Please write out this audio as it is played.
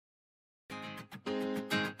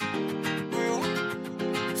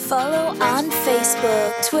Follow on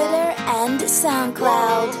Facebook, Twitter, and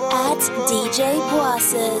SoundCloud at DJ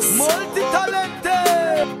Boisses.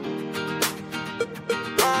 Multi-talented.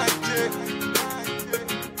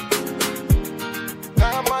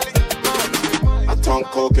 Turn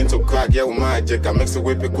coke into crack, yeah, with magic. I mix it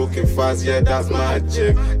with the cooking fast, yeah, that's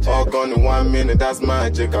magic. All gone in 1 minute, that's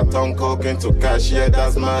magic. I turn coke into cash, yeah,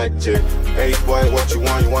 that's magic. Hey boy, what you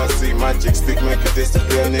want to see magic. Stick make it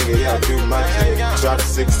disappear, nigga, yeah, I do magic. Try the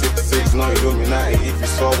 666, no Illuminati. If you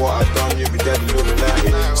saw what I done, you be dead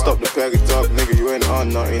Illuminati. Stop the Perry talk, nigga, you ain't on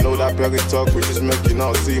nothing. Know that Perry talk, we just make you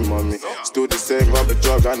not see mommy. Still the same rubber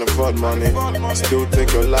drug and the fraud money. Still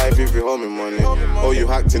take your life if you owe me money. Oh, you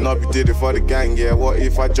hacked it up, you did it for the gang, yeah. What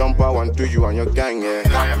if I jump out and do you and your gang, yeah?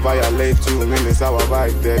 Violate 2 minutes, how I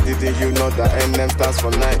ride there. Didn't you know that NM stands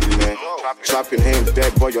for nightmare? Trapping him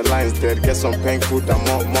dead, but your line's dead. Get some pain food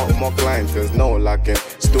and more clients. There's no lacking,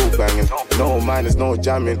 still banging. No minus, no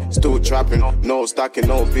jamming. Still trapping, no stacking,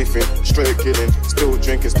 no beefing. Straight killing, still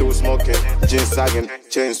drinking, still smoking. Gin sagging,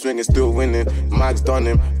 chain swinging, still winning. Max done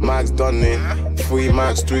him, Max done it. Free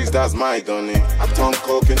Max streets, that's my done it. I turn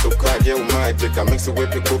coke into crack, yeah, with magic. I mix it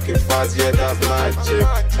with the cooking fast, yeah, that's magic.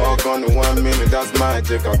 All gone in 1 minute, that's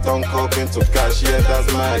magic. I turn coke into cash, yeah,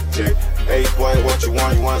 that's magic. Hey boy, what you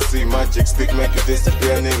want to see magic. Stick make it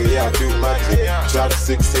disappear, nigga, yeah, I do magic. Try the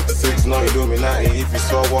 666, no Illuminati. If you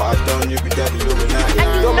saw what I done, you be dead Illuminati.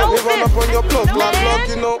 Don't make me run up on your block like block,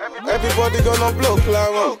 you know. Everybody gonna block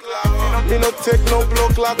like one. Me no take no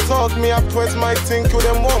block like talk. Me I press my thing, kill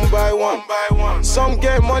them one by one. Some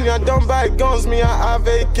get money, I don't buy guns. Me I have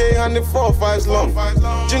AK and the 4-5s long.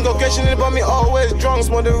 Jingle occasionally, but me always drunk.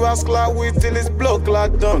 Smoke the rascal like weed till it's block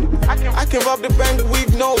like done. I can rob the bank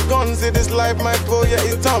with no guns. It is life, my bro, yeah,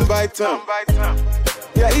 it's turn by turn.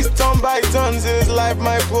 Yeah, it's turn by turns. It is life,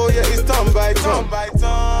 my bro, yeah, it's turn by turn.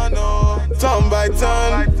 Turn by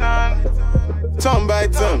turn. Turn by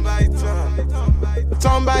turn.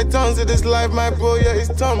 Turn by turns, it is life, my bro, yeah, it's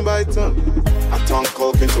turn by turn. I turn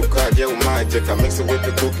coke into crack, yeah, with magic. I mix it with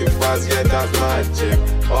the cooking fast, yeah, that's magic.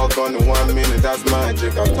 All gone in 1 minute, that's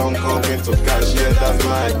magic. I turn coke into cash, yeah, that's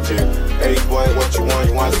magic. Hey boy, what you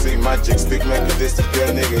want to see magic. Stick make it disappear,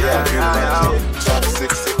 nigga, yeah, I do magic. Try the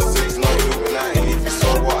 666, no Illuminati. If you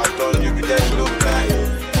saw what I done, you be dead Illuminati.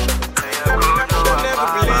 Don't never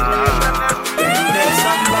believe me. There's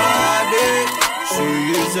somebody, she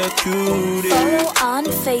is a cutie. Follow on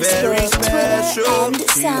Facebook, Twitter, and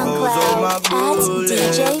SoundCloud at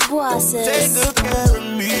DJ Boisses. Take good care of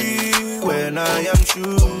me when I am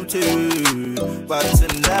shooting, but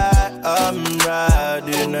tonight I'm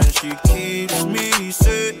riding and she keeps me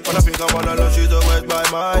safe. When I think I'm on a low, she's always by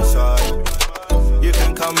my side. You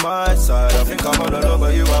can come my side. I think I'm on a low,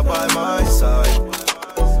 but you are by my side.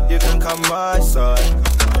 You can come my side.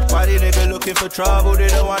 Why the nigga looking for trouble? They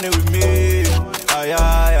don't want it with me. Aye,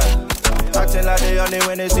 aye, aye. Acting like they on it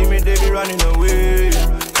when they see me, they be running away.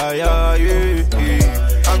 Aye, aye, yeah.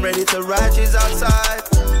 I'm ready to ride, she's outside.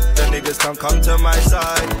 The niggas can't come to my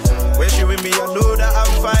side. When she with me, I know that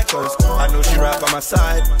I'm fine. Cause I know she right by my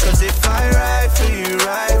side. Cause if I ride for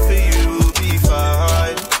you, be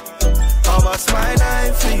fine. How about my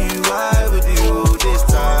night for you, I with you this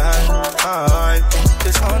time.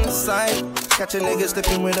 It's on the side. Catch a nigga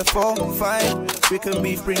slipping with a 4-5. We can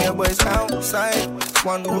beef, bring your boys outside.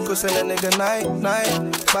 One hook will send a nigga night.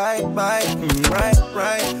 Bye. Right.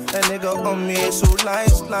 A nigga on me is so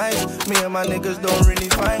nice. Me and my niggas don't really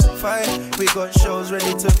fight. We got shows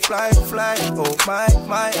ready to fly. Oh my,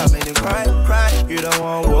 I made him cry. You don't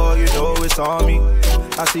want war, you know it's on me.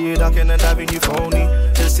 I see you ducking and diving, you phony.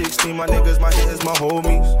 The 16, my niggas, my hitters, my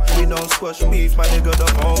homies. We don't squash beef, my nigga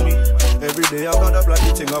don't hold me. Every day I got a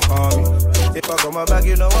bloody thing upon me. If I got my bag,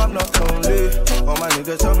 you know I'm not lonely. All my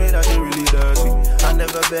niggas tell me that they really dirty. I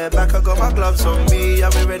never bear back, I got my gloves on me.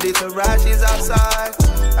 I'm ready to ride, she's outside.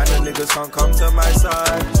 And the niggas can't come to my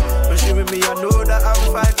side. When she with me, I know that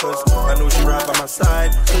I'm fine. Cause I know she right by my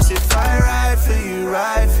side. Cause if I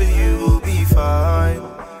ride for you, we'll be fine.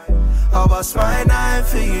 How about my night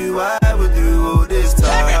for you, I will do all this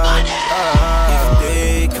time. If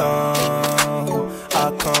they come,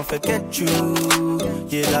 I can't forget you.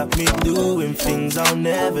 You got me doing things I'll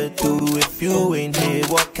never do. If you ain't here,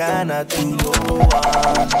 what can I do? No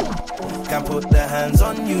one can put their hands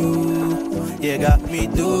on you. You got me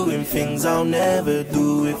doing things I'll never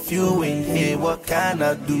do. If you ain't here, what can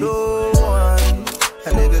I do? No one,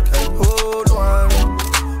 a nigga can hold one.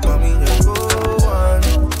 Mommy, you hold one.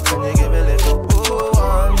 Can you give a little hold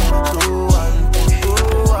one? Hold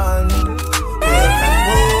one. Yeah, can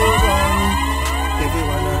hold one. If you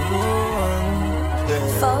wanna hold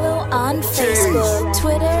one. Follow on Facebook,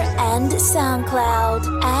 Twitter, and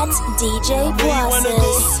SoundCloud at DJ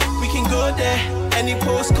Bosses. We can go there. Any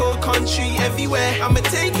postcode, country, everywhere. I'ma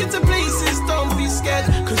take you to places, don't be scared.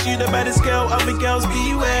 Cause you the baddest girl, other girls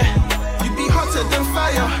beware. You be hotter than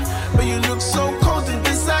fire, but you look so cold and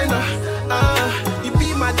designer. You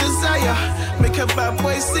be my desire. Make a bad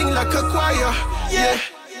boy sing like a choir. Yeah.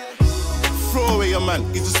 Throw away your man,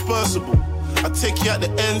 he's dispersible. I take you at the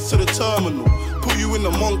ends to the terminal. Put you in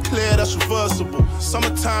the Montclair, that's reversible.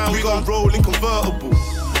 Summertime, we gon' roll in convertible.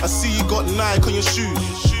 I see you got Nike on your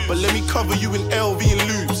shoes, but let me cover you in LV and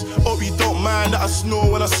lubes. Hope you don't mind that I snore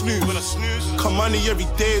when I snooze. Come money every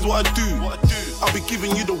day is what I do. I'll be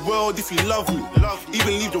giving you the world if you love me.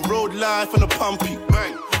 Even leave the road life and the pumpy.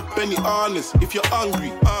 Benny Arnes, if you're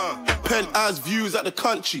hungry. Penthouse views at the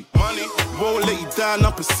country. Money won't let you down,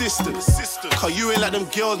 I'm persistent. Cause you ain't like them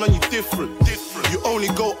girls, man, you different. You only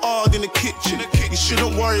go hard in the kitchen. You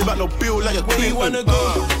shouldn't worry about no bill like a Clinton. Where you wanna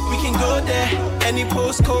go? We can go there. Any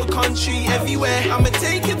postcode, country, everywhere. I'ma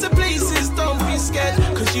take you to places, don't be scared.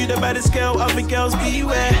 Cause you the baddest girl, other girls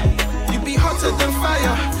beware. You be hotter than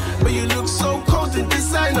fire, but you look so cold and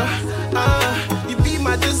designer. You be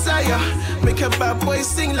my desire. Make a bad boy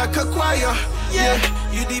sing like a choir. Yeah,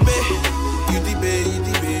 you the bae, you the bae, you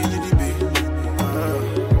the bae, you the bae.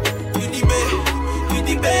 You the bae, you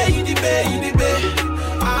the bae, you the bae, you the bae.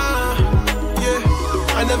 Yeah,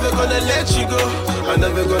 I'm never gonna let you go. I'm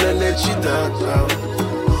never gonna let you down.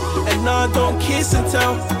 And I don't kiss and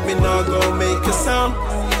tell. Me not gonna make a sound.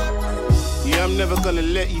 Yeah, I'm never gonna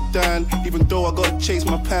let you down. Even though I gotta chase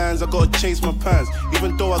my pants, I gotta chase my pants.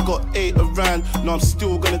 Even though I got 8 around, no, I'm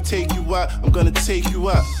still gonna take you out. I'm gonna take you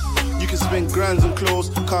out. You can spend grands on clothes,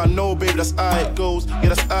 can't know, baby, that's how it goes. Yeah,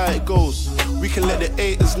 that's how it goes. We can let the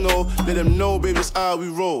haters know, let them know, baby, that's how we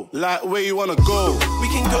roll. Like, where you wanna go? We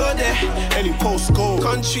can go there. Any postcode,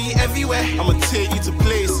 country, everywhere. I'ma take you to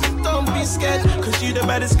places. Don't be scared, cause you the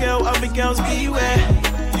baddest girl, other girls beware.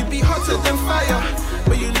 You be hotter than fire,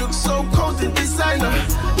 but you look so cold and designer.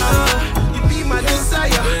 You be my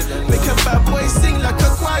desire. Make a bad boy sing like a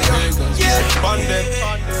choir. Yeah. Bonded.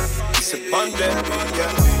 It's a bonded. Yeah.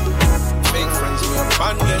 Make friends with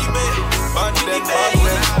bonded. Bonded.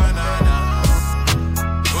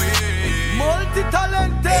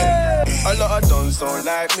 Multi-talented. A lot of dons don't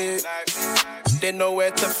like me. They know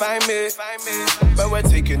where to find me, but we're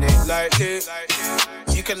taking it lightly.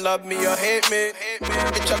 You can love me or hate me.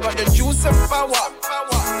 Bitch, I got the juice and power.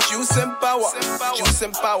 Juice and power. Juice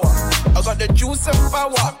and power. I got the juice and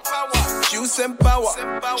power. Juice and power.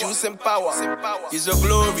 Juice and power. He's a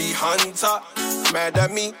glory hunter. Mad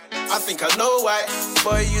at me, I think I know why.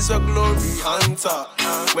 Boy, he's a glory hunter.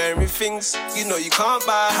 Wearing things, you know you can't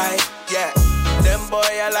buy. Yeah, them boy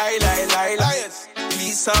I lie.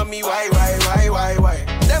 Please tell me why.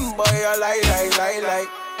 Them boy I lie.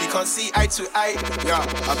 We can't see eye to eye. Yeah,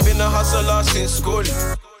 I've been a hustler since school.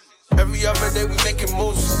 Every other day we making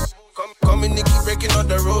moves. Coming Nikki breaking all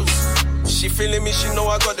the rules. She feeling me, she know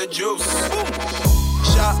I got the juice.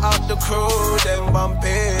 Shout out the crew, them bomb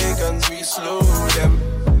pagans, we slew them.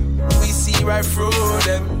 We see right through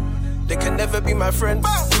them. They can never be my friend. A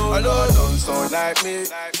lot of dons don't like me.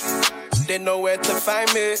 They know where to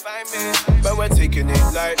find me, but we're taking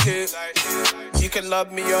it lightly. You can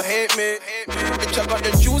love me or hate me. Bitch, I got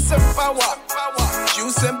the juice and power.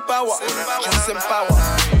 Juice and power. Juice and power.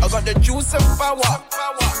 I got the juice and power.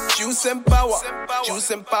 Juice and power. Juice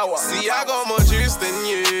and power. See, I got more juice than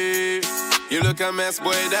you. You look a mess,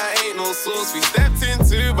 boy, that ain't no sauce. We stepped in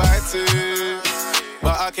 2 by 2.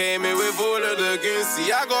 But I came in with all of the goons.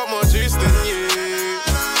 See, I got more juice than you.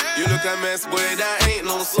 You look a mess, boy, that ain't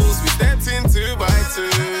no sauce. We stepped in 2 by 2.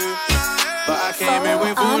 But I came in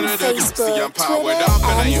with all of the goods. See, I'm powered up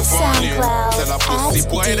and I ain't falling. Tell a pussy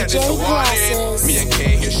boy that it's a warning. Me and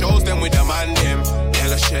K here shows them with the man them.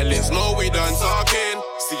 Hella shellings, no we done talking.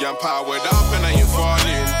 See, I'm powered up and I ain't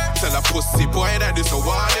falling. Tell a pussy boy that it's a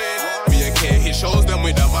warning. Me and K here shows them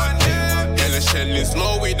with the man them. Hella shellings,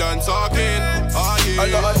 no we done talking. Oh yeah. A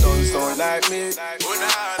lot of dons don't like me.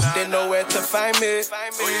 They know where to find me,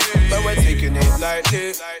 but we're taking it lightly.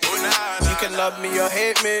 You can love me or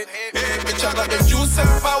hate me. Bitch, I got the juice and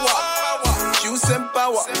power. Juice and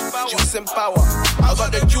power. Juice and power. I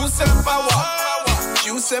got the juice and power.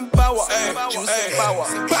 Juice and power. Juice and power.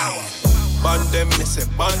 Band them, miss it.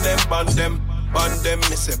 Band them. Band them,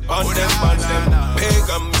 miss it. Band them.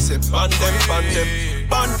 Pagan, miss it. Band them. Band them, miss it.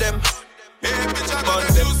 Band them. Miss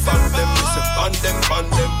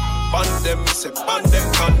it,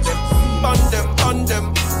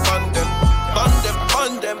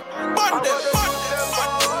 band them.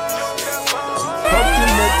 Up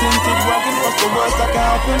in the tinted wagon, what's the worst that can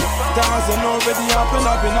happen? That hasn't already happened.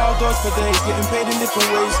 I've been outdoors for days, getting paid in different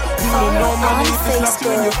ways. You wouldn't know money if it slapped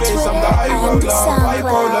you in your face. I'm the high roller,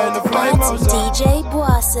 bipolar in the fly motor. DJ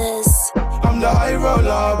Boisses. I'm the high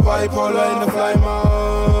roller, bipolar in the fly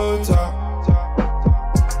motor.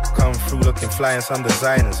 Come through looking fly in some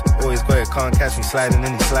designers. Always go ahead, can't catch me sliding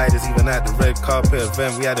any sliders. Even at the red carpet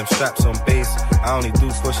event, we had them straps on base. I only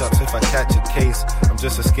do push-ups if I catch a case. I'm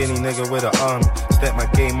just a skinny nigga with an arm. Step my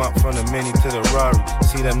game up from the Mini to the Rari.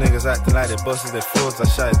 See them niggas acting like they bosses, they frauds. I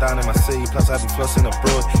shut it down in my city, plus I be flossing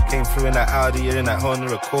abroad. Came through in that Audi, in that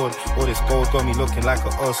Honda Accord. All this gold got me looking like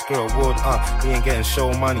an Oscar award. He ain't getting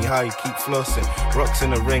show money, how you keep flossing. Rocks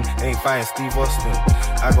in the ring, ain't fighting Steve Austin.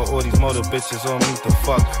 I got all these model bitches on me to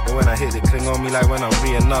fuck. But when I hit it, cling on me like when I'm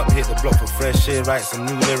re-ing up. Hit the block for fresh air, write some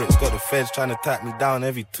new lyrics. Got the feds trying to tap me down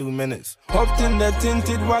every 2 minutes. Hopped in the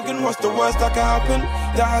tinted wagon, what's the worst that can happen?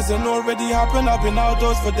 That hasn't already happened. I've been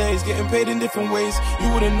outdoors for days, getting paid in different ways. You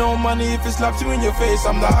wouldn't know money if it slapped you in your face.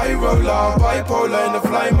 I'm the high roller, bipolar in the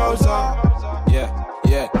fly motor. Yeah,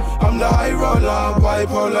 I'm the high roller,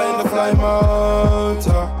 bipolar in the fly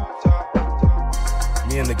motor.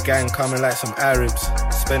 Me and the gang coming like some Arabs.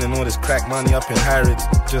 Spending all this crack money up in Harrods.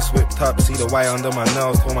 Just whipped up, see the wire under my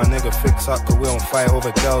nails. Told my nigga fix up, cause we don't fight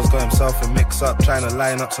over girls. Got himself a mix up, trying to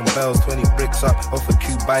line up some bells. 20 bricks up, off a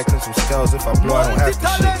cute bike and some scales. If I blow, I don't have to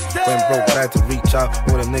shit. Went broke, tried to reach out.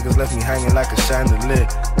 All them niggas left me hanging like a chandelier.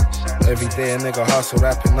 Every day a nigga hustle,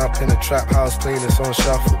 wrapping up in a trap house, playlist on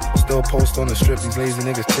shuffle. Still post on the strip, these lazy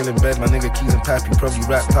niggas chill in bed. My nigga Keys and Pappy probably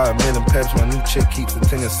rapped out a million peps. My new chick keeps the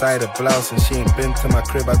thing inside her blouse, and she ain't been to my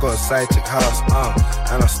crib, I got a side chick house.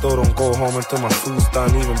 And I still don't go home until my food's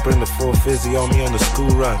done. Even bring the full fizzy on me on the school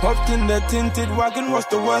run. Hopped in the tinted wagon, what's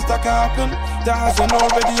the worst that can happen? That hasn't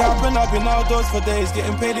already happened. I've been outdoors for days,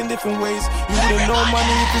 getting paid in different ways. You wouldn't know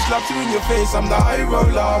money if it slapped you in your face. I'm the high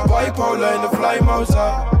roller, bipolar in the fly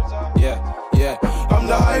motor. Yeah, I'm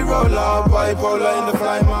the high roller, bipolar in the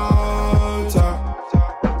fly motor.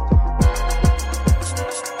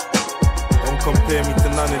 Don't compare me to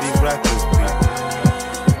none of these rappers, B.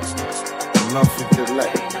 Nothing to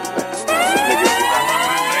like.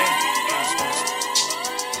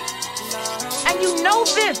 And you know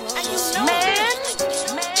this, man.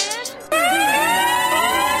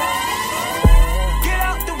 Get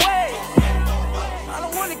out the way. I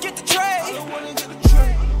don't wanna get the tray.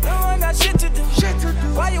 No, I got shit to do.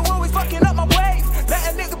 Why you always fucking up my wave?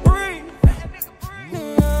 Let a nigga breathe.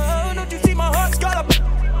 Don't you see my heart's got a...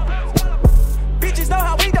 Bitches know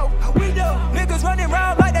how we do. Niggas running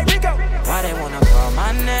around like they Rico. Why they wanna call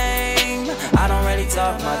my name? I don't really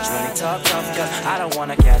talk much, really talk tough, cause I don't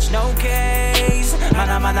wanna catch no case. Man,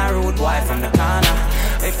 I'm a rude boy from the corner.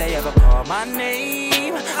 If they ever call my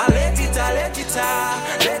name, I let it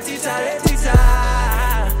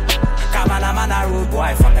Come on, I'm a rude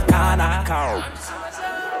boy from the corner.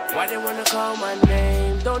 Why they wanna call my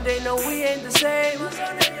name? Don't they know we ain't the same?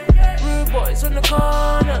 Rude boys on the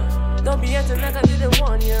corner. Don't be acting like I didn't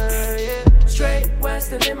want you, yeah. Straight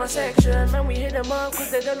western in my section. Man, we hit them up cause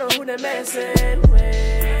they don't know who they're messing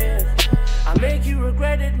with. I make you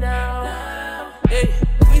regret it now. Hey,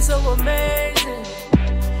 we so amazing.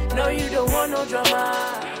 No, you don't want no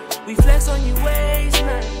drama. We flex on you ways,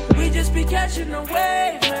 man. We just be catching the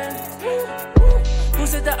wave, man. Who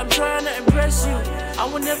said that I'm trying to impress you? I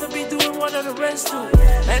will never be doing what all the rest do.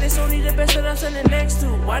 And it's only the best that I'm standing next to.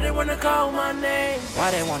 Why they wanna call my name? Why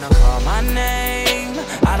they wanna call my name?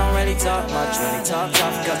 I don't really talk much, really talk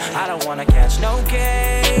tough, cause I don't wanna catch no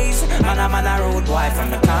case. Man, I'm a rude boy from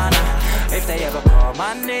the corner. If they ever call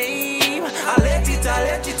my name, I let it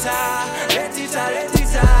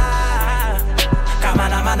Come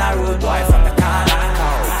on, I'm a rude boy from the corner.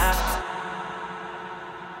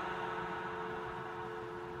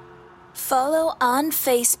 Follow on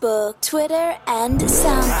Facebook, Twitter, and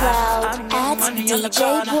SoundCloud at DJ I was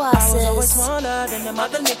always Boisses. smaller than them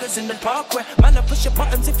other niggas in the parkway. Man, I push your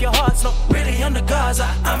buttons if your heart's not really on the Gaza.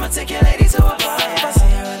 I'ma take your lady to a bar. If I see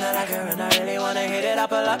her and I like her and I really wanna hit it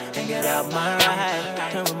up a lot and get out my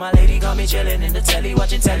ride. And when my lady got me chilling in the telly,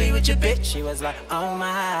 watching telly with your bitch, she was like, oh my.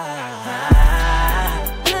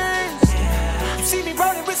 You see me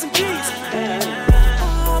rolling with some G's.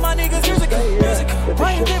 Oh, my niggas music.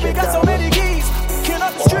 Why you think we got so many keys? Kill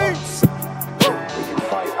up the streets.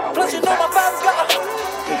 Plus you know my fans got a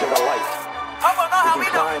into the light. I wanna know how we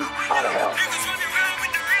do. Niggas running around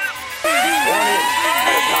with the real.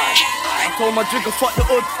 I told my jigger fuck the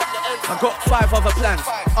hood. I got 5 other plans.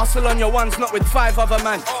 Hustle on your ones, not with 5 other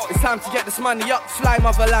man. It's time to get this money up, fly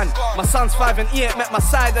motherland. My son's 5 and he ain't met my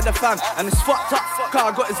side of the fam. And it's fucked up, cause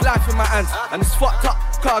I got his life in my hands. And it's fucked up,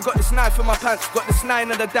 car, got this knife in my pants, got this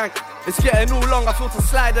 9 in the dank. It's getting all long, I feel to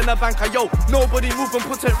slide in the bank. Yo, nobody move and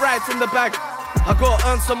put it right in the bag. I gotta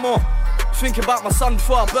earn some more. Think about my son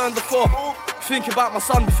before I burn the floor. Think about my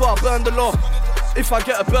son before I burn the law. If I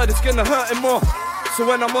get a bird, it's gonna hurt him more. So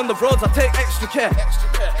when I'm on the roads, I take extra care.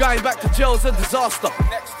 Going back to jail's a disaster.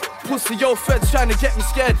 Pussy, yo, feds trying to get me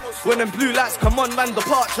scared. When them blue lights come on, man,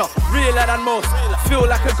 departure. Realer than most, feel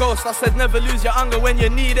like a ghost. I said never lose your hunger when you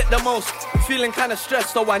need it the most. Feeling kinda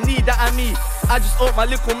stressed, so I need that at me. I just hope my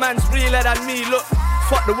little man's realer than me. Look,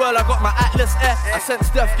 fuck the world, I got my Atlas air. I sense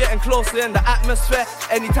death getting closer in the atmosphere.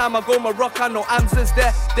 Anytime I go Morocco, I know Amz's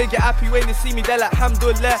there. They get happy when they see me, they're like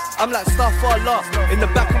Hamdulillah. I'm like Starfallah, in the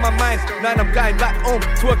back of my mind. Man, I'm going back home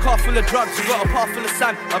to a car full of drugs. You got a path full of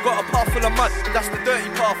sand, I got a path full of mud. That's the dirty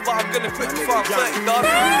path, but I'm gonna quit before I'm 30, dog.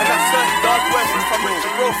 And that's 30, dog. West if I'm rich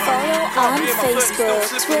and broke. Follow on Facebook,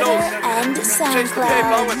 Twitter and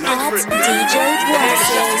SoundCloud at DJ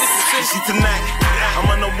Bosses. See tonight, I'm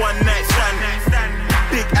on a one-night stand.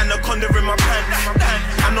 Big anaconda in my pants.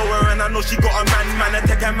 I know her and I know she got a man. Man, I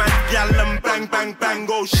take a man, gal and bang, bang, bang.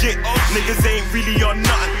 Oh shit, niggas ain't really on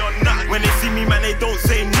nothing. When they see me, man, they don't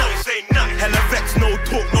say nothing. Hella vex, no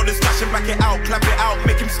talk, no discussion. Back it out, clap it out,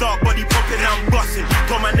 make him start body popping. I'm busting.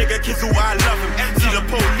 Told my nigga kids who I love him. See the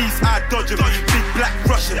police, I dodge him. Big black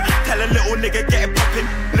Russian, tell a little nigga get it popping.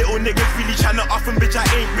 Little niggas really tryna off him, bitch. I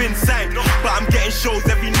ain't been signed, but I'm getting shows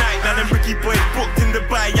every night. Now them Ricky boys booked in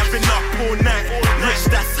Dubai, I've been up all night. Rich,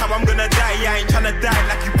 that's how I'm gonna die. I ain't tryna die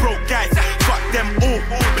like you broke guys. Fuck them all,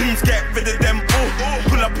 please get rid of them all.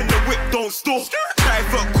 Pull up in the whip, don't stall.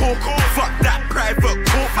 Private call, fuck that private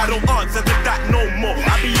call. I don't answer to that no more.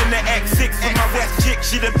 I be in the X6 with my West chick,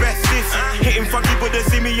 she the bestest. Hitting funky, but they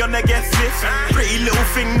see me on the guest list. Pretty little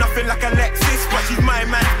thing, nothing like a Lexus, but she's my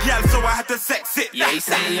man, gal, so I had to sex it. Yeah, he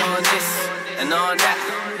say he on this and on that,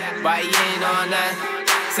 but he ain't on that.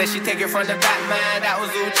 Said she take it from the back, man, that was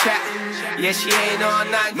all chat. Yeah, she ain't on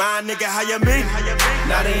that. My nigga, how you mean?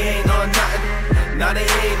 Now they ain't on nothing. Now they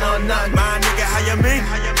ain't on nothing. My nigga, how you mean?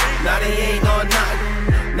 Now they ain't on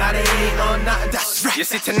nothing. Now they ain't on nothing. That's right. You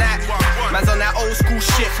see tonight, man's on that old school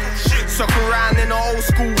shit. Suck around in an old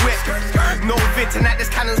school whip. No vid tonight, this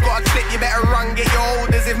cannon's got a clip. You better run, get your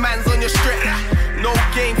orders if man's on your strip. No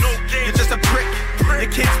games, you're just a prick. The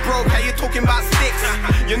kid's broke, how you talking about sticks?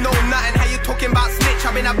 You know nothing, how you talking about snitch?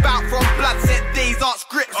 I've been about from blood, set days, art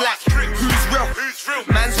scripts. Like, who's real?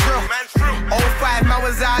 Man's real. 05, man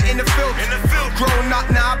was out in the field. Grown up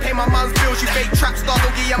now, I pay my mum's bills. You fake trap star,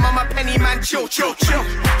 don't give your mum a penny, man. Chill.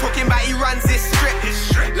 Talking about he runs this strip.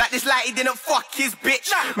 Like this light, he didn't fuck his bitch.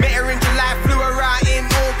 Met her in July, flew her out in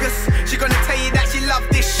August. She gonna tell you that she love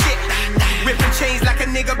this shit. Ripping chains like a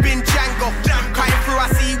nigga been Django. Cutting through, I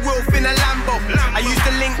see Wolf in a Lambo. I used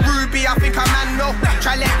to link Ruby, I think I'm man no.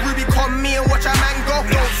 Try let Ruby come me and watch a man go.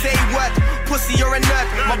 Don't say word, pussy you're a nerd.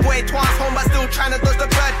 My boy Twan's home but still trying to dodge the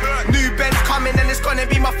bird. New Benz coming and it's gonna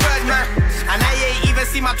be my third man. And I ain't even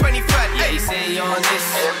see my 23rd. Yeah, he say he on this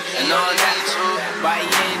and on that, but he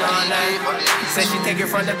ain't on that. Said she take it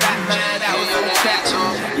from the back, man, that was on the chat.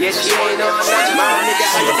 Yeah, she ain't on that. My nigga,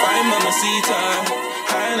 how you find Mamacita?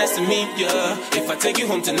 Hi, nice to meet ya. If I take you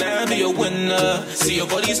home tonight, I'll be a winner. See your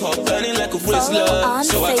body's hot, burning like a Whistler.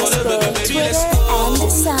 So I told her, baby, let's go.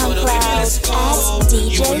 And SoundCloud at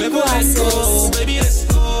DJ You will never let go, baby, let's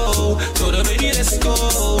go. Told her, baby, let's go.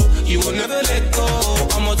 You will never let go.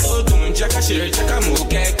 I'm a total Jack, I share Jack, I'm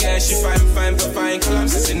okay, cash. She fine, for fine, cause I'm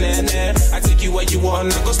sitting there. I take you where you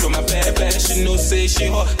want, I go slow my bad. She know, say she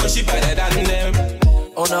hot, cause she better than them.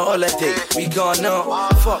 On a holiday, we gone now.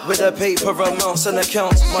 Fuck with the paper amounts and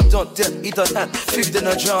accounts. My don't dip, he done that. Food in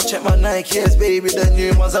a drum, check my Nikes, baby. The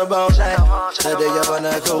new ones about like. Today you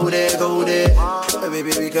wanna go there.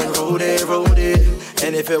 Baby, we can roll there.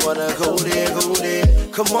 And if you wanna go there.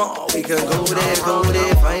 Come on, we can go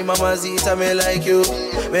there. Find Mamacita, me like you.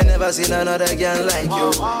 We never seen another girl like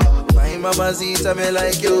you. Find Mamacita, me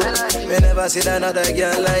like you. We never seen another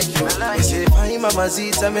girl like you. We say, find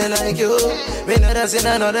Mamacita, me like you. We never seen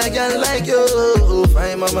another girl like you.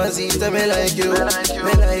 Find Mamacita, me like you.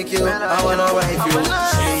 Me like you. I wanna wife you.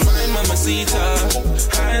 Find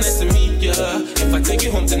Mamacita, hi, nice to meet ya. If I take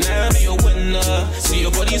you home tonight, I'll be a winner. See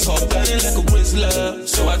your body's hot, burning like a Whistler.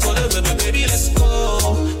 So I told her, baby, let's go.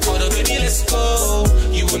 Told her, baby, let's go.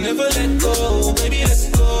 You will never let go, baby, let's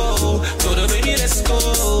go. Told her, baby, let's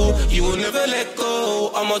go. You will never let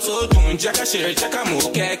go. I'm a to doing Jack, I share Jack, I'm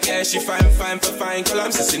okay, she fine for fine, girl,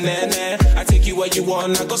 I'm sitting there. I take you where you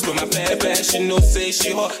want, I go spend my bad. She know say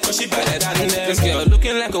she hot, cause she better than them. This girl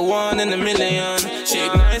looking like a 1 in a million.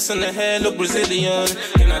 Shake nice on the hair, look Brazilian.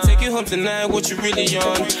 Can I take you home tonight, what you really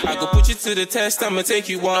on? I go put you to the test, I'ma take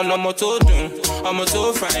you on. I'm a to do, I'm a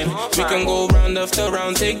to fine. We can go round after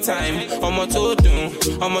round, take time. I'm a to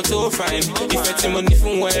do, I'm a to fine. If I take money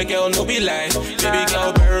from where, girl, no be lie. Baby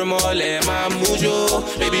girl, bury more, let my mojo.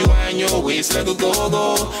 Baby, wind your waist like a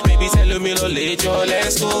go-go. Baby, tell me no late, yo,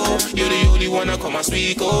 let's go. You're the only one that come my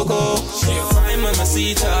sweet cocoa. You're fine,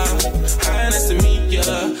 mamacita. Hi, nice to meet ya.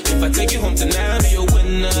 If I take you home tonight, be a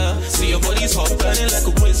winner. See your body's hot, burning like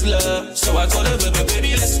a Whistler. So I told her,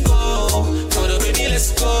 baby, let's go. Told her, baby,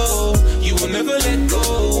 let's go. You will never let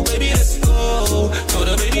go. Baby, let's go. Told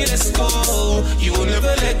her, baby, let's go. You will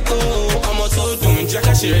never let go. I'm also doing Jack,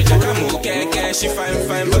 I share Jack, I'm okay. She fine,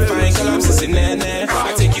 but fine, girl, I'm sitting there.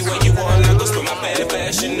 I take you where you want, I go spend my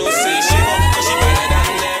bad. She know, say she hot, cause she better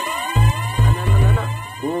than them.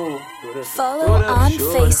 Follow on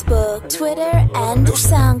Facebook, Twitter, and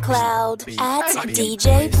SoundCloud at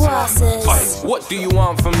DJ Bosses. What do you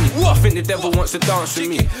want from me? I think the devil wants to dance with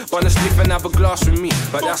me. Wanna sniff and have a glass with me,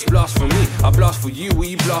 but that's blast for me. I blast for you, will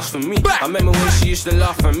you blast for me? I remember when she used to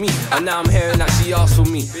laugh at me, and now I'm hearing that she asked for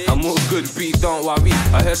me. I'm all good, B, don't worry.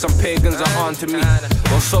 I heard some pagans are on to me.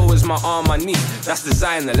 Well, so is my arm, my knee. That's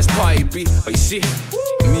designer, let's party, B. But you see,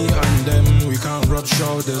 me and them, we can't rub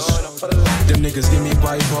shoulders. Them niggas give me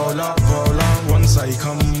bipolar, polar. Once I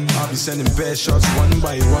come, I'll be sending bare shots one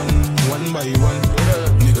by one.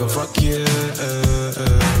 Nigga, fuck yeah.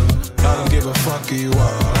 I don't give a fuck who you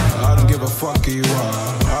are. I don't give a fuck who you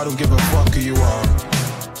are. I don't give a fuck who you are.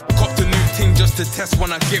 Cop the new thing just to test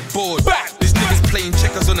when I get bored. These niggas playing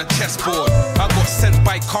checkers on a chessboard. I got sent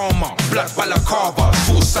by karma, black balaclava,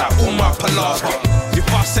 suicide, all my palava. If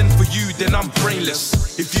I send for you, then I'm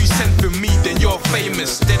brainless. If you send for me, then you're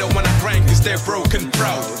famous. They don't wanna grind cause they're broken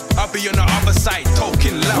proud. I'll be on the other side,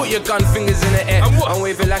 talking loud. Put your gun fingers in the air and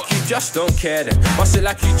wave it like you just don't care then. Bust it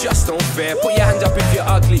like you just don't fair. Put your hands up if you're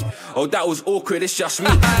ugly. Oh, that was awkward, it's just me.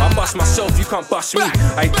 I bust myself, you can't bust me.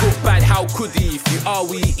 I talk bad, how could he? If you are,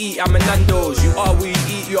 we eat, I'm a Nando's. You are, we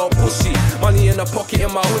eat, you're pussy. Money in the pocket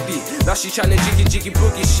in my hoodie. Now she tryna jiggy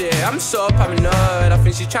boogie shit. I'm so paranoid, I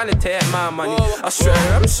think she tryna take my money. I swear,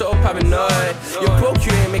 I'm so paranoid. You're broke,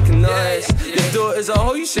 you ain't making noise. Your daughter's a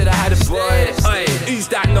hoe, you should've had a boy. Who's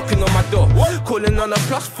that knocking on my door? Calling on a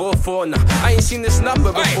 +44 now. I ain't seen this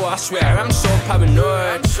number before, I swear, I'm so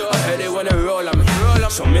paranoid. I heard they wanna roll on me,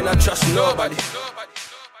 so me not trust nobody.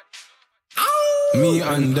 Me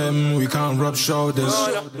and them, we can't rub shoulders.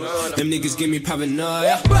 Them niggas give me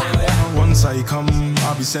paranoia. Once I come,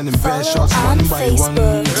 I'll be sending bare shots one by one.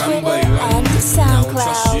 Facebook, Twitter, and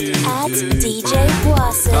SoundCloud at DJ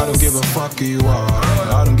Bosses. I don't give a fuck who you are.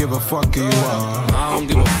 I don't give a fuck who you are. I don't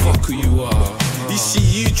give a fuck who you are. You see,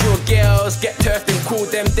 you draw girls, get turfed and call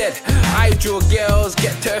them dead. I draw girls,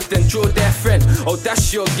 get turfed and draw their friend. Oh,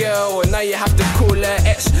 that's your girl, and now you have to call her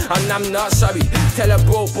ex. And I'm not sorry. Tell her,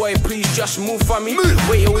 bro, boy, please just move for me.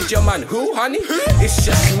 Wait, you're with your man, who, honey? It's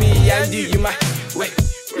just me and you might. Wait.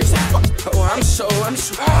 Oh, I'm so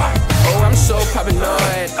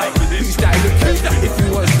paranoid. Who's that looking? If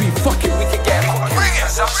you want to be fucking, we can get fucking. I'm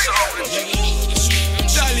so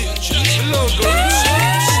Charlie, logo.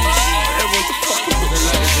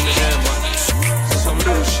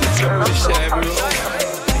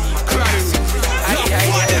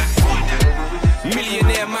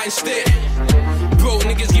 Millionaire mindset. Bro,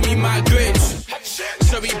 niggas give me migraines.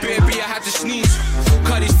 Sorry, baby, I had to sneeze.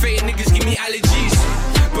 Cause these fake niggas give me allergies.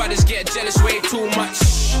 Brothers get jealous way too much.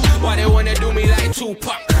 Why they wanna do me like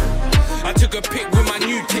Tupac? I took a pic with my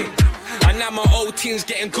new thing. And now my old team's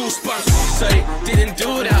getting goosebumps. Sorry, didn't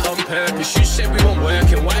do that on purpose. You said we weren't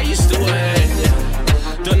working, why you still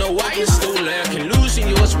hurting? Don't know why you're still lurking. Losing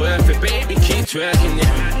you was worth it, baby, keep twerking,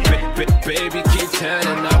 yeah. Baby, keep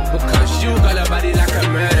turning up. Because you got a body like a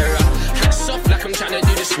murderer. Hacks off like I'm trying to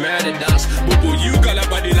do this murder dance. Boo-boo, you got a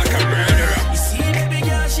body like a murderer. You see, baby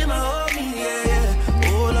girl, she my homie, yeah.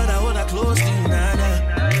 Oh, Lord, I hold her close to you, nah.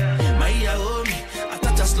 My homie, I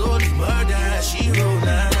thought I slowly murder. She roll,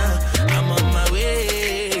 nah. I'm on my way.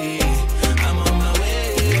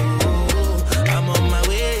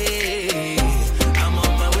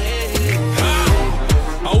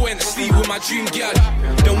 My dream girl,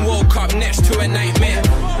 then woke up next to a nightmare.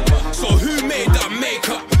 So who made that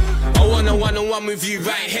makeup? I want a one-on-one with you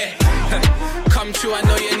right here. Come true, I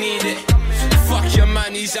know you need it. Fuck your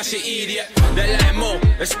man, he's just an idiot. They're like Mo,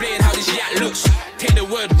 explain how this yak looks. Take the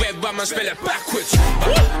word web, but man spell it backwards.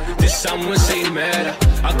 This someone say murder.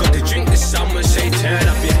 I got to drink, this someone say turn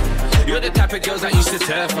up, yeah. You're the type of girls that used to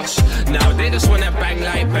turf us. Now they just wanna bang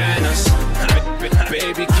like banners.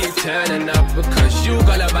 Baby, keep turning up because you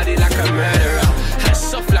got a body like a murderer. Hands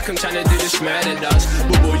soft like I'm trying to do this murder dance.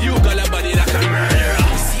 But boy, you got a body like a murderer.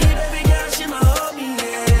 See, baby girl, she my homie,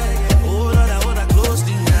 yeah. Oh, Lord, I hold her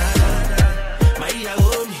closely, nah. My ear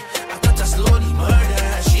hold me, I touch her slowly,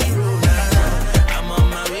 murder, she roll, nah. I'm on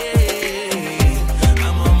my way,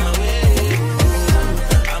 I'm on my way,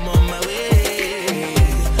 I'm on my way,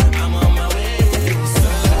 I'm on my way. So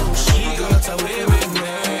she got away with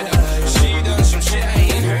murder. She done some shit I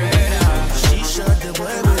ain't heard of. She shot the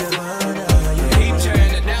boy with a murder. He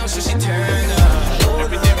turned it down, so she turned up.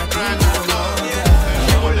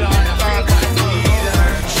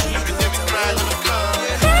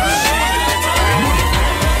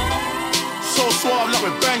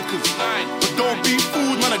 With bankers, but don't be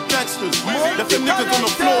food, man, are gangsters. Left them niggas on the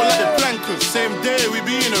floor like the blankers. Same day we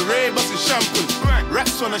be in a raid, busting champers.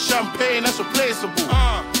 Racks on the champagne, that's replaceable.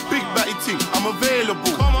 Big batty team, I'm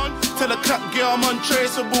available. Tell a cat girl I'm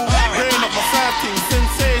untraceable. Rain up my 5 team,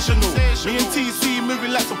 sensational. Me and TC moving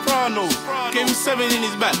like Sopranos. Gave him 7 in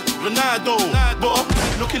his back, Ronaldo. But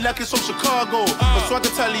looking like it's from Chicago. A swag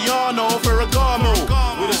Italiano, Ferragamo.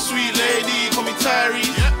 With a sweet lady, call me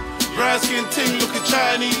Tyrese. Brown skin ting looking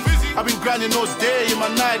Chinese. I've been grinding all day in my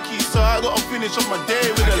Nike, so I gotta finish off my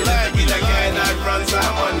day with a light. Be like guy that runs out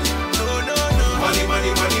money. No, no, no. Money,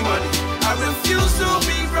 money, money, money. I refuse to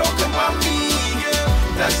be broken by me. Yeah.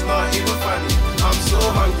 That's not even funny. I'm so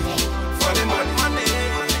hungry for the money.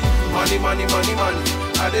 Money, money, money, money.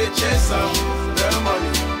 I did chase some real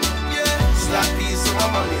money. Yeah. Slap piece of my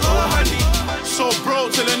money. Oh, honey. So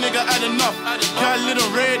broke till a nigga had enough. Got a little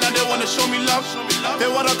red, now they wanna show me love. They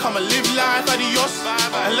wanna come and live life, adios.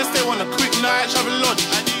 Unless they want a quick night, travel lunch.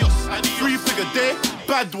 3-figure day,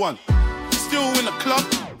 bad one. Still in the club,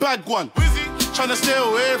 bad one. Tryna stay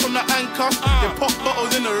away from the handcuffs. They pop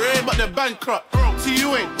bottles in the rain, but they're bankrupt. See,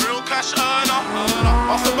 you ain't real cash earner.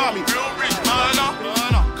 Ask about me, real rich earner.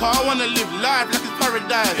 Cause I wanna live life like it's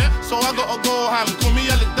paradise. So I gotta go ham, call me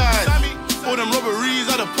Allardyce. All them robberies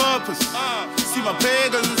are the purpose. See my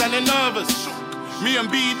pagans and they're nervous. Me and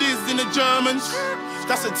B this in the Germans.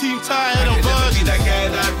 That's a team tired of virgins. Be that guy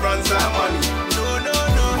that runs out money. No, no,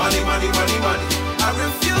 no. Money, money, money, money. I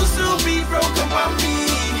refuse to be broken by me.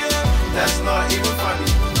 Yeah. That's not even funny.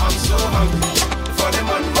 I'm so hungry for the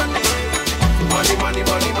money, money, money, money,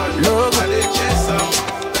 money, money. Look, I did chase some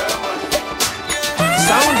money.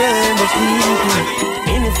 Sound them was easy.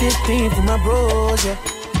 In the 15 for my bros, yeah.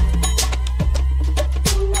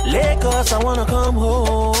 Lagos, I wanna come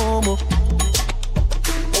home.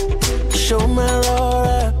 Show my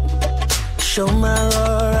Rora, show my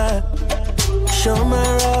Rora, show my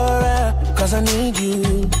Rora, cause I need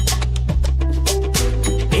you.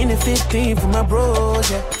 In the 15 for my bros,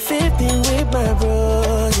 yeah. 15 with my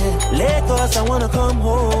bros, yeah. Lagos, I wanna come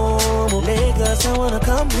home. Lagos, I wanna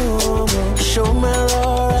come home. Show my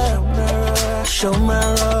Rora, show my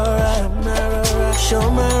Rora, show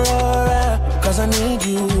my Rora, cause I need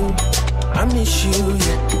you. I miss you,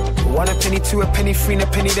 yeah. 1 a penny, 2 a penny, 3 and a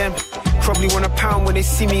penny them. Probably want £1 when they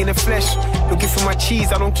see me in the flesh. Looking for my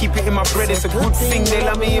cheese, I don't keep it in my bread. It's a good thing they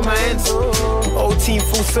love me in my hands. Old team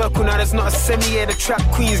full circle, now there's not a semi here. The trap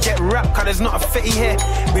queens get wrapped, cause there's not a fetty here.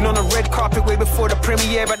 Been on a red carpet way before the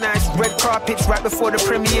premiere, but now it's red carpets right before the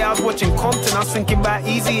premiere. I was watching Compton, I was thinking about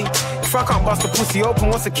easy. If I can't bust the pussy open,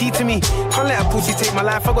 what's the key to me? Can't let a pussy take my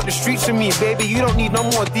life, I got the streets for me. Baby, you don't need no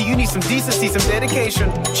more D, you need some decency, some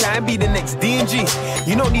dedication. Try and be the next D&G.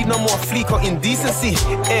 You don't need no more fleek or indecency.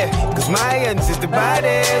 Yeah, cause my ends is the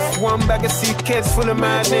baddest. 1 bag of suitcase full of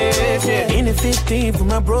madness, yeah. In the 15 for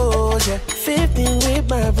my bros, yeah. 15 with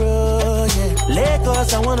my bros, yeah.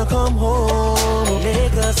 Lagos, I wanna come home.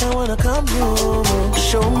 Lagos, I wanna come home.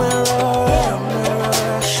 Show my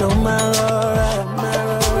Rora, show my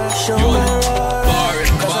Rora, show my Rora,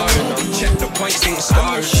 cause I need you. Check the points, ain't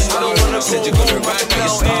stars. I don't wanna said you're gonna ride by your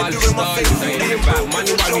stars. Now you ain't about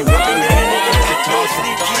money while we run. Don't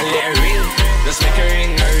let it ring. Just make a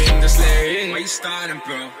ring, just let it ring. Why you starting,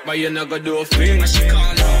 bro? But you're not gonna do a thing. She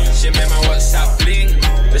call her, she made my WhatsApp bling.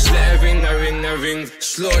 Just let it ring, a ring.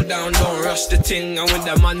 Slow down, don't rush the ting. And with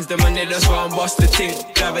the mans, them and they just want bust the ting.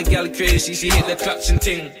 Drive a girl crazy, she hit the clutch and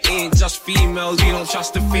ting. Ain't just females, we don't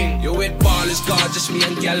trust a thing. You with ballers, God, just me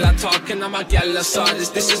and gal are talking. I'm a gal I saw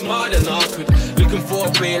this is more than awkward. Looking for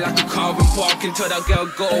a bay like a car in parking. Till that girl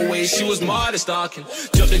go away, she was more than stalking.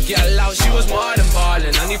 Dropped the girl out, she was more than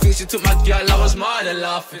balling. And you think she took my girl, I was more than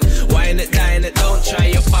laughing. Wine it, dine it, don't try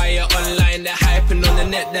your fire online. They're hyping on the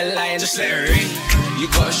net, they're lying, just let it ring. You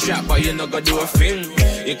got a strap, but you're not gonna do a thing.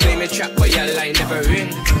 You claim a trap, but your line never ring.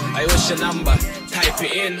 I wish your number, type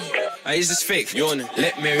it in. Is this fake? You wanna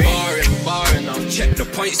let me ring? Barring now. Check the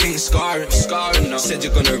points, ain't scarring now. Said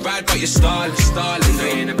you're gonna ride, but you're stalling.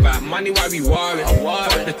 I ain't about money, why we warring?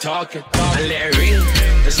 Fuck the talking, and let it ring.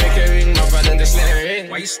 Let's make it ring, my brother, just let it ring.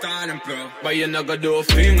 Why you stalling, bro? But you're not gonna do a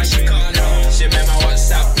thing. Why she calling? She made my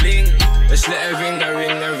WhatsApp bling. Let's let it ring,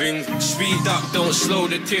 a ring. Speed up, don't slow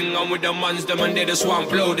the ting. I'm with the mans, them and they just want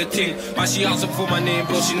blow the ting. But she asking for my name,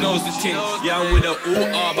 bro, she knows the ting. Yeah, I'm with a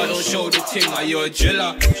ooh-ah, but don't show the ting. Are you a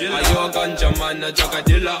driller? Are you a ganja man, a jugga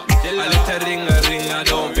dealer? I let her ring, I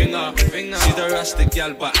don't ring her. She's the rasta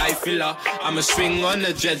girl, but I feel her. I'm a swing on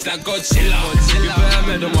the dreads like Godzilla. You better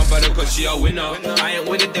meddle my brother, cause she a winner. I ain't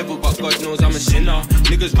with the devil, but God knows I'm a sinner.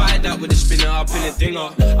 Niggas buy that with a spinner up in a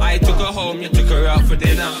dinger. I took her home, you took her out for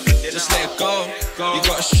dinner. Just let it go. You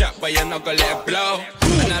got a strap, but you're not gonna let it blow.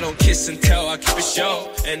 And I don't kiss and tell, I keep it show.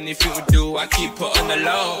 Anything we do, I keep it on the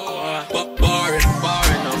low. But barring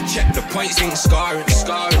now. Check the points, ain't scarring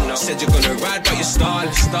now. Said you're gonna ride, but you're stalling.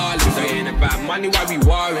 I ain't about money, why we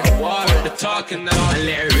warring? The talking now, and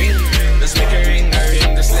let it ring. Let's make it ring,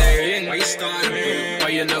 just let it ring. Why you stalling? Why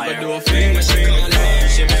you not gonna do a thing? When she calling,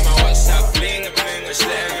 she made my WhatsApp bling. Just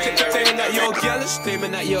let it ring. Claiming that you're jealous,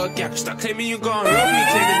 claiming that you're a gangster. Claiming you gon' rob me,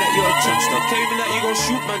 claiming that you're a trapster. Claiming that you gon'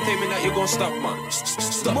 shoot, man, claiming that you gon' stop, man.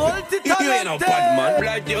 Stop it. You ain't no bad man.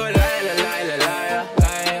 Blood, you're a liar.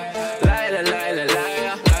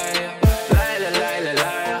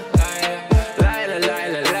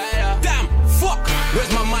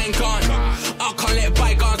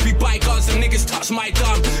 My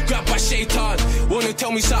gun, grab by shaitan. Wanna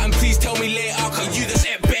tell me something, please tell me later. Cause you just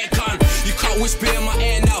ain't bad gun. You can't whisper in my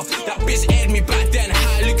ear now. That bitch aired me back then.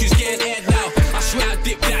 How look is getting aired now. I swear I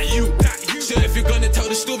dipped that you. So if you're gonna tell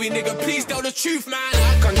the story, nigga, please tell the truth, man.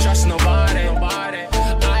 I can't trust nobody.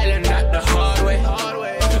 I learned that the hard way.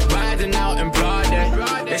 Riding out in broad day.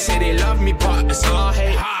 They say they love me, but it's all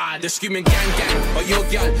hate. They're screaming gang, but your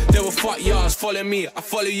gal, they will fuck yours. Follow me, I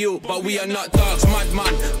follow you, but we are not dogs. Bad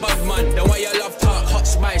man, the way you love talk. Hot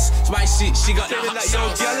spicy, she got claiming that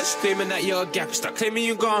you're jealous, claiming that you're a gangster. Claiming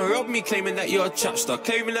you gon' rob me, claiming that you're a trapster.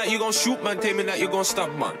 Claiming that you gon' shoot, man, claiming that you gon'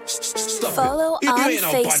 stop, man. Stop Follow it. on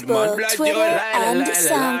Facebook, Twitter, and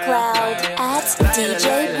SoundCloud at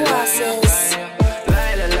DJ Bosses.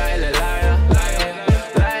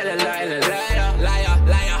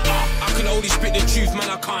 Spit the truth, man,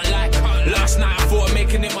 I can't lie. Last night I thought of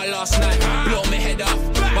making it my last night. Blow my head off,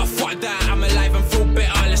 but fuck that, I'm alive and feel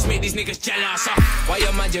better. Let's make these niggas jealous. Why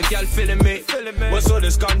you mad, your girl feeling me? What's all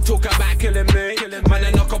this gun talk about killing me? Man,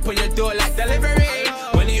 I knock up on your door like delivery.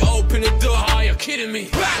 When you open the door, oh, you're kidding me.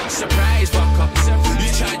 Surprise, fuck up.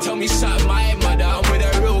 You try to tell me something, my mother. I'm with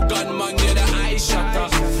a real gun, man, you're the eye shutter.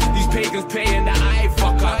 These pagans paying the eye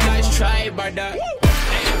fucker. Nice try, brother.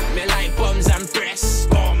 Me like bums and breasts.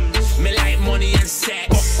 Me like money and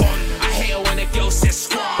sex. I hate it when a girl says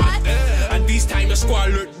squad. And these time the squad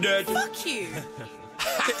look dead. Fuck you.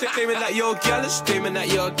 Claiming that you're jealous, claiming that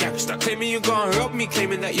you're a gangster. Claiming you gon' rob me,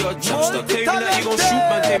 claiming that you're a trapster. Claiming that you gon' shoot,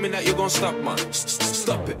 man, claiming that you gon' stop, man.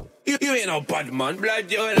 Stop it. You ain't no bad man. Blood,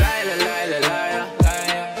 you're a liar.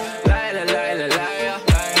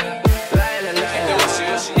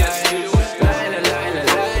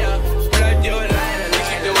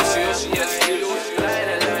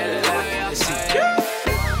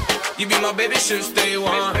 You be my baby since day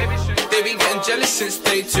one. They been getting jealous since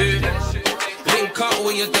day two. Link up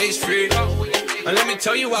when your day's free. And let me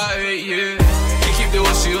tell you why I hate you. You keep the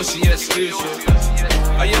OC exclusive.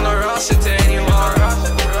 Are you not rush it to anyone?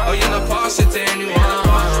 Are you not pass it to anyone?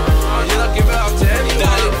 Are you not give it up to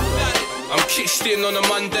anyone? I'm kicked in on a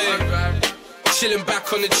Monday. Chilling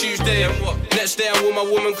back on the Tuesday. Next day I wore my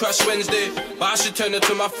woman crush Wednesday. But I should turn her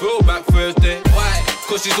to my throwback Thursday. Why?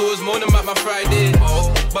 Cause she's always moaning about my Friday.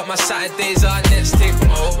 But my Saturdays are next thing.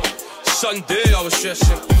 Sunday I was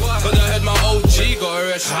stressing. Cause I heard my OG got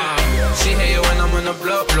arrested. She hate it when I'm on a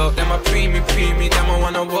block. Then my preemie, then I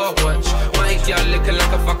wanna watch. My girl looking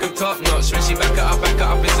like a fucking top notch. When she back it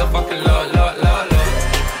up, it's a fucking lot.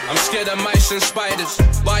 I'm scared of mice and spiders,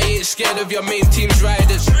 but I ain't scared of your main team's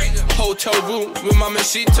riders. Hotel room with my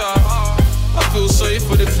machita. I feel sorry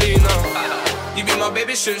for the cleaner. You be my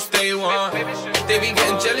baby since day one. They be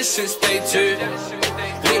getting jealous since day two.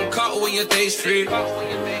 Link up when your day's free.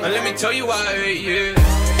 And let me tell you why I rate you.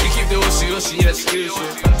 You keep the OC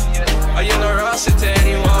exclusive. Are you not rush it to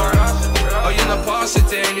anyone? Are you not pass it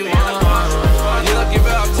to anyone? You not give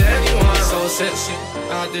it up to anyone? So sexy.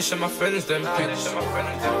 I dish my friends them pics.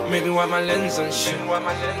 Make me wipe my lens and shit.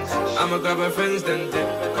 I'ma grab my friends then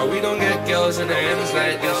dip. Cause we don't get girls in the ends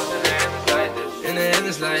like this. In the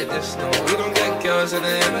ends like this. No, we don't get girls in the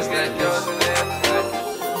ends like this.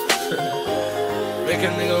 Make a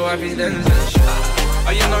nigga wipe his lens and shit.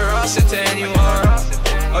 Are you not rush it to anyone?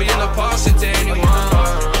 Are you not pass it to anyone?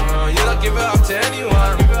 You not give it up to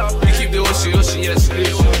anyone. You keep the OC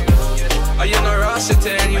exclusive. Are you not rush it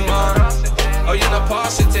to anyone? Are you not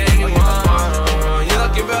pass it to anyone? You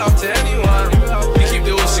not give it up to anyone. You keep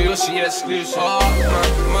the OC exclusive. Oh,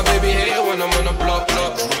 my baby hate it when I'm on a block.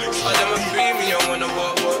 I never free me, I wanna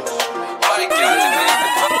walk. Body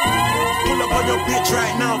Pull up on your bitch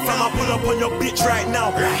right now, fam. I pull up on your bitch right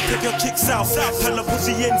now. Take your kicks out, tell the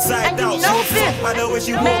pussy inside out. By the way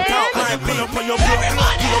she walk out, I pull up on your block.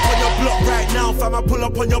 Pull up on your block right now, fam. I pull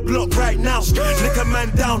up on your block right now. Lick a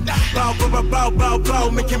man down, bow, bow, bow, bow, bow.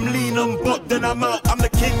 Make him lean on butt, then I'm out. I'm the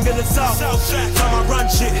king of the south. Fam, I run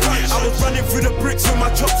shit. I was running through the bricks with my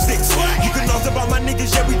chopsticks. You can ask about my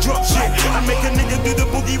niggas, yeah we drop shit. I make a nigga do the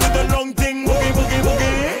boogie with the long thing, boogie, boogie,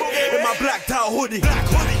 boogie. In my blacked out hoodie.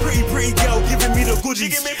 Pretty girl giving me the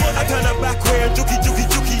goodies. I turn her back way and jukey.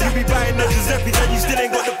 You be buying the Giuseppe and you still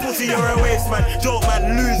ain't got the pussy. You're a waste man, joke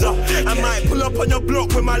man, loser. I might pull up on your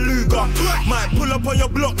block with my Luger. Might pull up on your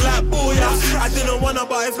block like booyah. I didn't wanna,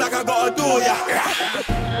 but it's like I gotta do ya.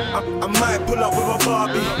 I might pull up with a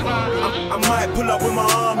Barbie. I might pull up with my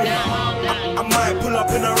army. I might pull up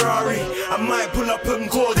in a Rari. I might pull up and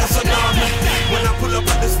cause a tsunami. When I pull up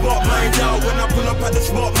at the spot, mind out. When I pull up at the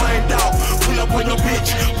spot, mind out. Pull up on your bitch.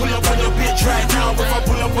 Pull up on your bitch right now. If I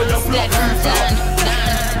pull up on your block,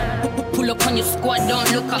 pull up on your squad,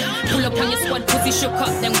 don't look up. Pull up on your squad, pussy shook up.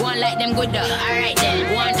 Them go on like them good up. Alright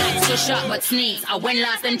then, one act so sharp but sneeze. I went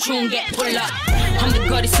last, them tune get pull up. I'm the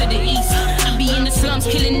goddess of the east. I be in the slums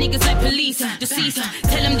killing niggas like police. Deceased.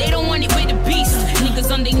 Tell them they don't want it with the beast.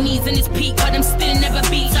 Niggas on their knees in this peak, but them still never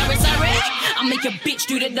beat. Sorry. I make a bitch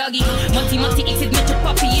do the doggy. Monty exit, met your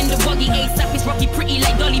puppy in the buggy. ASAP is rocky, pretty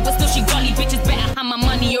like Dolly, but still she golly. Bitches better have my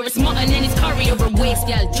money or it's mutton and it's curry. Or a waste,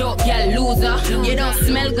 y'all joke, y'all loser. You don't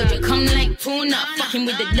smell good, you come like tuna. Fucking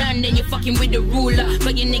with the dun, then you fucking with the ruler.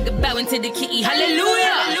 But your nigga bowing to the kitty,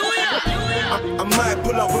 hallelujah. I might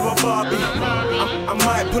pull up with a Barbie. I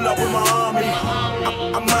might pull up with my army.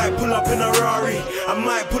 I might pull up in a Rari. I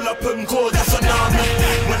might pull up and cause a tsunami.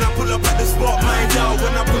 When I pull up at the spot, mind out.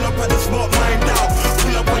 When I pull up at the spot, mind out.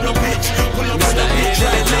 Pull up on your bitch. Pull up on your bitch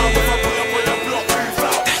right now. If I pull up on your block, move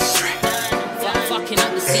out. That's right. Fucking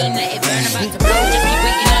up the scene, let it burn about to blow. Just be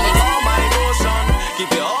waiting on it. All my emotion,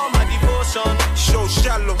 give you all my devotion. So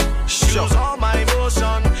shallow. Use all my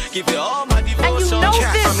emotion, give you all my devotion. And you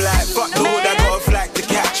know this, I'm like, fuck the hood, I got a flag to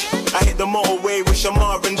catch. I hit the motorway with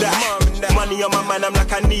Shamar and that. Money on my mind, I'm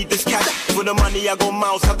like I need this cash. For the money I go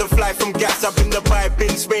miles, have to fly from gas. I've been Dubai,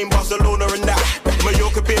 been Spain, Barcelona and that.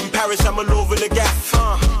 Mallorca, been Paris, I'm all over the gaff.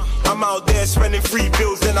 I'm out there spending free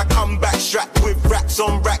bills, then I come back strapped with racks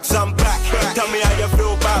on racks, I'm back. Tell me how you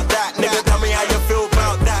feel about that, nigga, tell me how you feel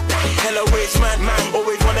about that. Hella waste man,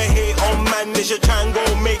 always wanna hate on man. They should try and go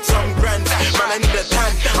make some grand. Man, I need a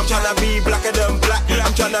tan, I'm tryna be blacker than black.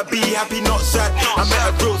 I'm tryna be happy, not sad. I met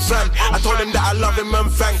a real son, I told him that I love him and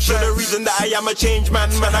thanks. You're the reason that I am a changed man,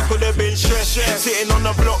 I could've been stressed. Sitting on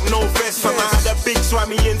the block, no vest, fam, I had a big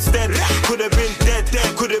swammy instead. Could've been dead,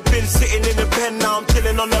 could've been sitting in the pen. Now I'm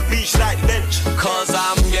chilling on the beach like bench. Cause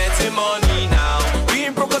I'm getting money now.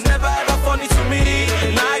 Being broke was never ever funny to me.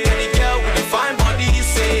 Now I get a girl with a fine body.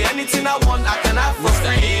 Say anything I want, I can have for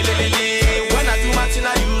free. When I do my thing,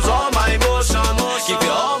 I use all my emotion. Give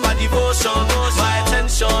you all my devotion, my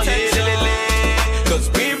attention. Cause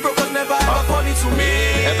being broke was never ever funny to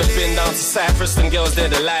me. Ever been down to Cyprus and girls there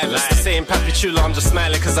the live. It's the same Papi Chulo, I'm just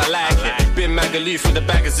smiling cause I like it. Been Magaluf with a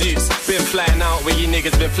bag of zoots. Been flying out where you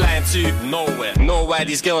niggas been flying to. Nowhere. Know why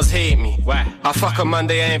these girls hate me. Why? I fuck on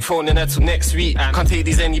Monday, I ain't phoning her till next week. Can't take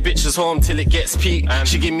these any bitches home till it gets peak.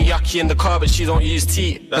 She give me yucky in the car but she don't use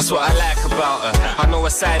teeth. That's what I like about her. I know a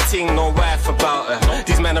side thing, no wife about her.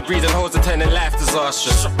 These men are breathing hoes and turning life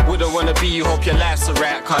disastrous. Wouldn't wanna be you, hope your life's a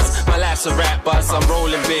rat. Cause my life's a rat buzz, I'm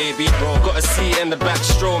rolling baby. Got a seat in the back,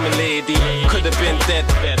 strolling lady. Could've been dead,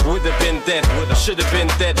 would've been dead, should've been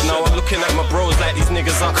dead. Now I'm looking at my bros like these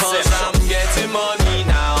niggas upset. Cause I'm getting money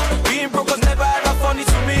now. Being broke was never ever funny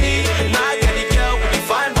to me. Now I get a girl with a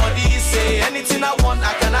fine body. Say anything I want,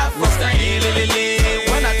 I can have what's that?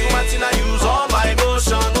 When I do my thing, I use all my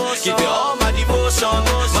emotion. Give it all my devotion,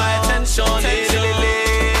 my attention.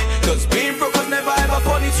 Cause being broke was never ever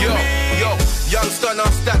funny to me. Yo, young stunner,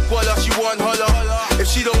 stack waller, she want holler. If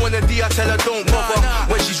she don't want a D, I tell her don't bother.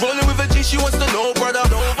 When she's rolling with a G, she wants to know, brother.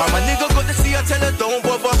 How my nigga got to see, I tell her don't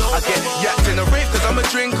bother. I get yacked in a rave cause I'm a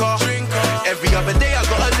drinker. Every other day I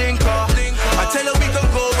got a linker. I tell her we can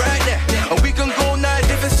go right there, and we can go night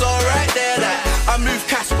if it's alright there. Like, I move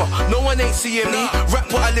Casper, no one ain't seeing me.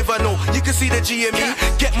 Rap what I live, I know, you can see the G in me.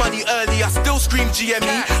 Get money early, I still scream GME.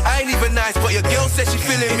 I ain't even nice, but your girl said she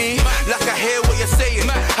feeling me. Like I hear what you're saying.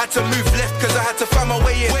 Had to move left cause I had to find my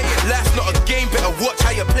way in. Life's not a game, better watch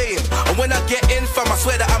how you're playing. And when I get in, fam, I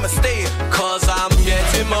swear that I'ma stay in. Cause I'm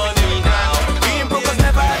getting money now. Being broke was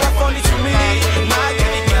never ever funny to me. Now I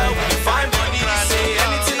get it, girl, when you find money, say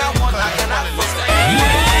anything I want, I can have it.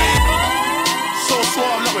 So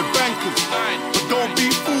suave like we're bankers, but don't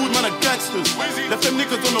be fooled, man, are gangsters. Left them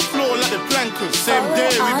niggas on the floor like they're plankers. Same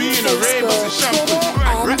day we be in a rave, bustin'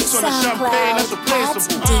 champagne. Racks on the champagne, that's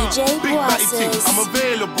replaceable. Big batty thing, I'm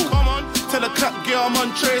available. Tell a clap girl I'm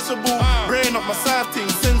untraceable. Brain up my side thing,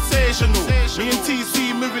 sensational. Me and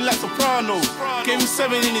TC moving like Sopranos. Game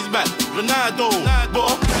 7 in his back, Ronaldo.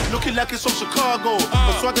 But looking like it's from Chicago.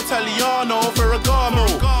 A swag Italiano, Ferragamo.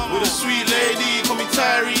 With a sweet lady, call me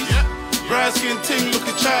Tyrese. Brown skin ting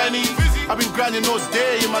looking Chinese. I've been grinding all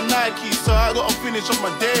day in my Nike, so I gotta finish off my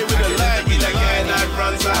day with a light. Be like, yeah, that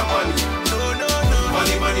runs out money. No.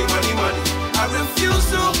 Money. I refuse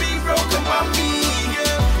to be broken by me.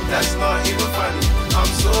 That's not even funny. I'm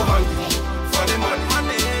so hungry for the money.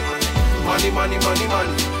 Money.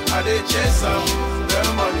 I did chase some the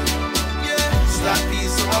money. Slap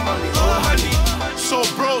piece of my money. Oh, honey. So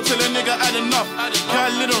bro, till a nigga had enough.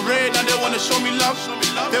 Got a little red, now they wanna show me love.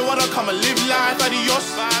 They wanna come and live life,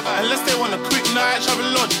 adios. Unless they want a quick night, travel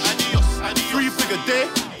lodge. 3-figure day,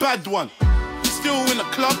 bad one. Still in the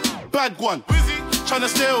club, bad one. Tryna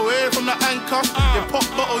stay away from the handcuff. They pop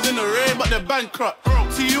bottles in the rain, but they're bankrupt.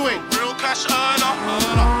 See you ain't real cash earner.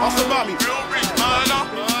 Ask about me, real rich earner.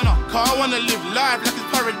 Cause I wanna live life like it's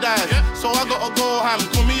paradise. So I gotta go ham,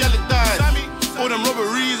 call me Allardyce. All them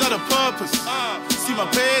robberies are the purpose. See my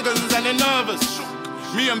pagans and they're nervous.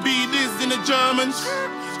 Me and B this in the Germans.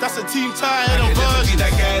 That's a team tired of virgins. Be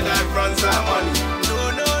that guy that runs out money.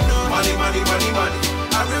 No. Money.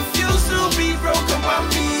 I refuse to be broken by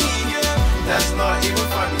me. That's not even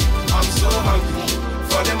funny. I'm so hungry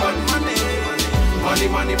for the money. Money.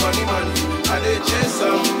 I did chase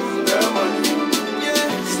some the money.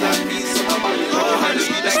 Slap piece of my money. Oh, honey.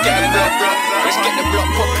 Let's get the block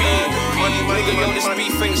poppin'. Nigga, yo, this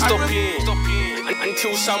beef ain't stopping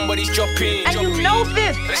until somebody's dropping. And you know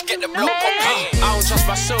this. Let's get the block poppin'. I don't trust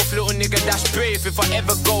myself, little nigga, that's brave. If I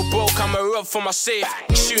ever go broke, I'ma rob for my safe.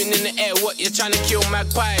 Shooting in the air, what, you're trying to kill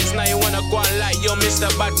magpies. Now you wanna go on like you're Mr.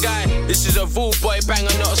 Bad Guy. This is a rude boy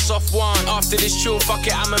banger, not a soft one. After this tune, fuck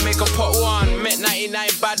it, I'ma make a pot one. Met 99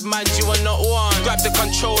 bad man, you are not one. Grab the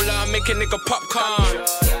controller, make a nigga popcorn.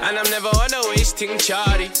 And I'm never on a wasting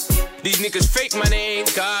Charlie. These niggas fake, man, they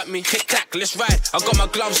ain't got me. Click clack, let's ride. I got my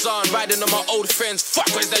gloves on, riding on my old friends. Fuck,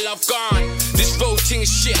 where's the love gone? This road thing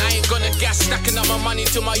shit, I ain't gonna gas. Stacking up my money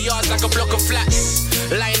to my yards like a block of flats.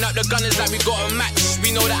 Lining up the gunners like we got a match. We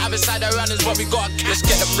know the other side of runners, but we got a catch. Let's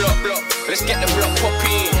get the block. Let's get the block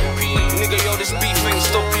poppin'. Nigga, yo, this beef ain't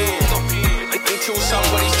stopping until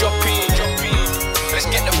somebody's dropping. Let's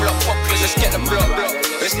get the block poppin'. Let's get the block.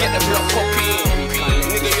 Let's get the block poppin'.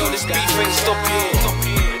 Nigga, yo, this beef ain't stopping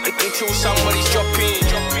until somebody's dropping.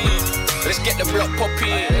 Let's get the block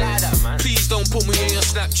popping. Please don't put me in your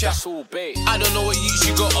Snapchat. I don't know what use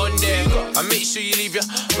you got on there. I make sure you leave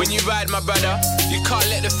when you ride, my brother. You can't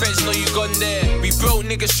let the feds know you gone there. We broke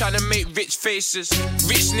niggas trying to make rich faces.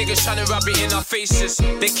 Rich niggas trying to rub it in our faces.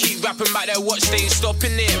 They keep rapping about their watch, they ain't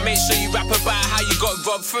stopping it. Make sure you rap about how you got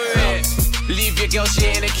robbed for it. Leave your girl, she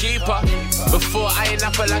ain't a keeper. Before I ain't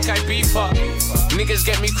up her like I beef her. Niggas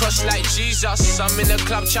get me crossed like Jesus. I'm in the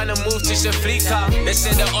club tryna move to Shaflika. They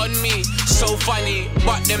said they're on me, so funny.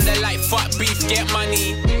 But them they like fuck beef, get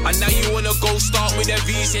money. And now you wanna go start with the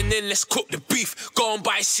V's and then let's cook the beef. Go and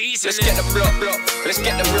buy season. Let's get the block. Let's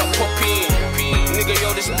get the block poppin'. Nigga,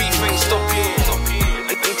 yo, this beef ain't stopping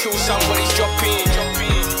until somebody's dropping.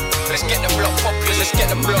 Let's get the block poppin'. Let's get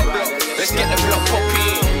the block. Let's get the block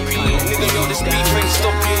poppin'. Nigga, yo, this beef ain't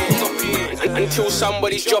stopping until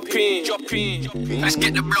somebody's dropping. Let's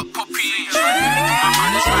get the block poppin'.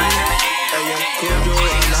 I'm just riding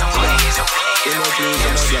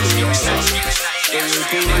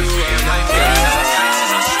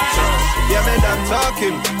Yeah, me done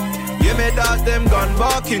talking. Yeah, me dog them gun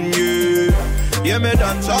barking, yeah. Yeah, me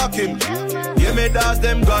done talking. Yeah, me does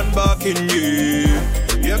them gun barking, yeah.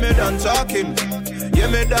 Yeah, me done talking. Yeah,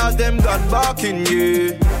 me does them gun barking,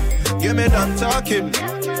 yeah. Yeah, me done talking.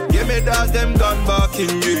 Yeah, me does them gun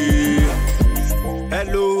barking, yeah.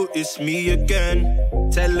 Hello, it's me again.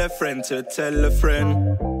 Tell a friend to tell a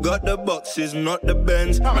friend. Got the boxes, not the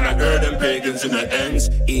Benz. Man, I heard them pagans in the ends.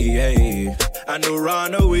 Yeah, I know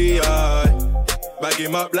run away, bag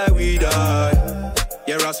him up like we die.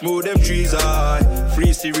 Yeah, I smooth them trees,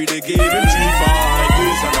 Free Siri, they gave him 3-5.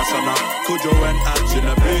 Yes, and a sana. Kojo and Abs in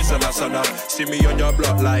the place, and a sana. See me on your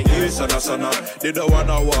block like yes, and a sana. They don't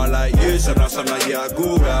wanna war like yes, and a sana. Yeah, I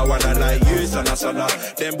go where I wanna like yes, and a sana.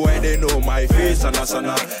 Them boy, they know my face, and a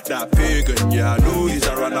sana. That pagan, yeah, I know he's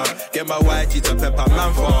a runner. Get my white teeth and pepper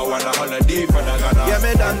man for a wanna holiday for the Ghana. Yeah,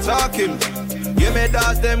 me done talking. Yeah, me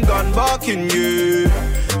does them gun barking, yeah.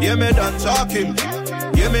 Yeah, me done talking.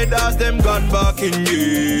 Yeah, me does them gun barking,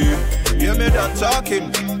 yeah. Yeah, me done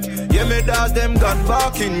talking. Yeah, me does them gun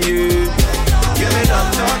barking, yeah. Yeah, me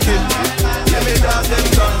done talking. Yeah, me does them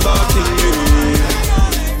gun barking, yeah.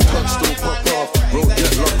 Touch still pop off, road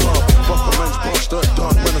get locked off. Fuck a man's boss, that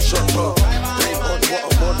dark when I shut up. They on what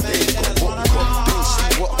I'm on, they got what we got. Don't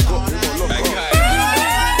see what I got, we gon' lock up.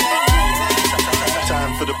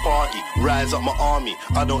 Time for the party, rise up my army.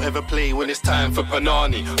 I don't ever play when it's time for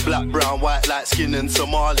Panani. Black, brown, white, light skin and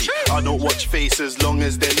Somali. I don't watch faces long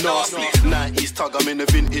as they're nasty. 90s tug, I'm in a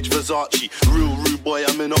vintage Versace. Real rude boy,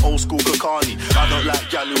 I'm in an old school Kakani. I don't like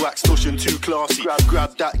gal who acts tushing too classy.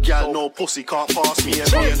 Grab that gal, no pussy can't pass me.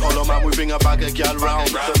 And me and Hollow Man, we bring a bag of gal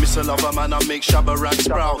round. Miss a lover man, I make Shabba Rank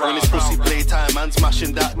sprout. When it's pussy playtime, man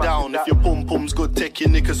smashing that down. If your pum pum's good, take your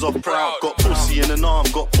knickers off proud. Got pussy in an arm,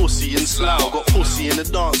 got pussy in slough. Got pussy in the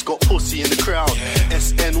dance, got pussy in the crowd.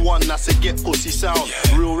 SN1, that's a get pussy sound.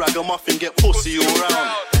 Real ragamuffin, get pussy all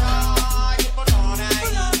round.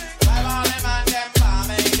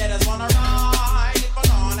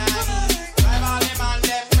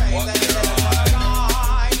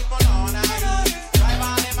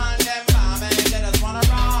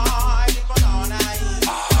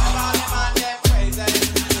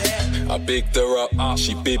 I bigged her up,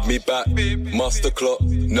 she bid me back. Master clock,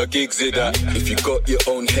 no gigs in that. If you got your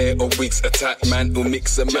own hair or wigs attached, man will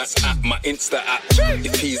mix a match at my Insta app.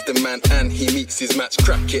 If he's the man and he meets his match,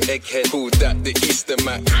 crack your egghead, call that the Easter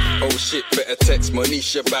Mac. Oh shit, better text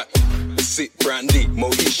Monisha back. Sit brandy,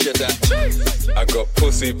 Moesha that. I got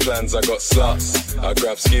pussy plans, I got sluts. I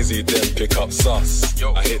grab skizzy, then pick up sus.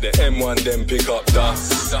 I hit the M1, then pick up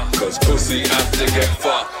dust. Cause pussy have to get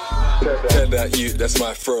fucked. Tell that you, that's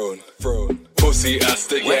my throne. Pussy has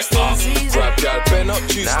to get up. Grab gal, bend up,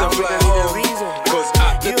 choose to fly home. Cause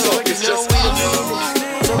at the top it's just home.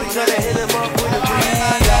 So we gotta hit him up with a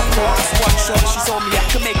one shot, she told me I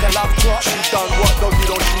can make a love drop. She done what though, you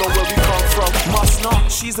don't know where we come from. Must not,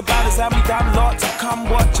 she's about as me damn lot. Come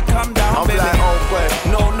watch you come down, I'm baby. like, oh boy,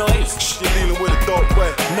 no noise. She dealing with a dope boy.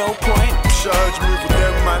 No point. She heard you move with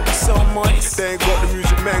them man. So moist. They ain't got the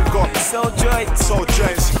music men got. So joint. So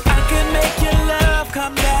joints. I can make your love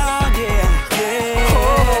come down, yeah, yeah.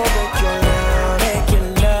 Oh, make your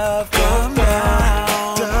love come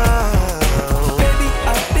down. Baby,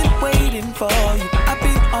 I've been waiting for you. I've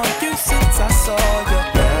been on you since I saw your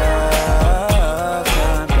love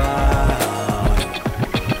come down.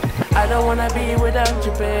 I don't wanna be without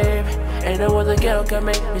you, babe. Ain't no other girl can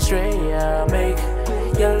make me straight. I'll make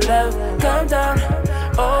your love come down.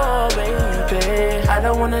 Oh baby, I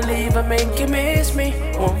don't wanna leave and make you miss me.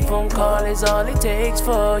 One phone call is all it takes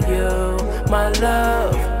for you, my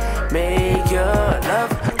love. Make your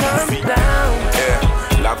love come down.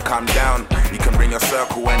 Yeah, love come down. You can bring your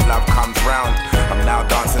circle when love comes round. I'm now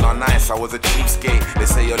dancing on ice, I was a cheapskate. They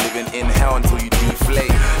say you're living in hell until you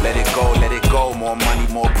deflate. Let it go, let it go. More money,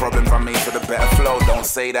 more problems, I made for the better flow. Don't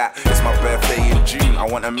say that, it's my birthday in June. I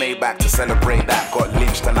want a Maybach to celebrate that. Got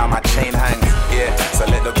lynched and now my chain hangs. Yeah, so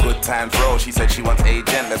let the good times roll. She said she wants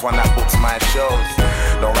agent, there's one that books my shows.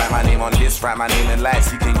 Don't write my name on this, write my name in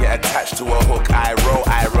lights. You can get attached to a hook, I roll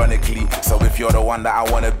ironically. So if you're the one that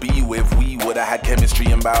I wanna be with, we would've had chemistry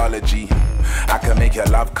and biology. I can make your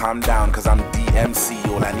love calm down, cause I'm DMC.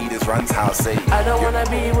 All I need is Run's house, say. I don't wanna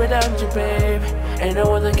be without you, babe. Ain't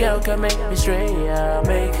no other girl can make me straight. I'll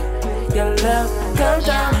make your love come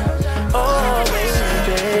down. Oh,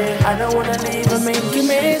 baby, I don't wanna leave and make you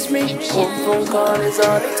miss me. One phone call is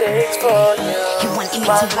all it takes for you. You want me to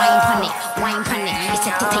wine pon it. It's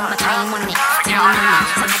set to take my time on it. So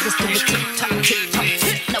I just do it tick-tock.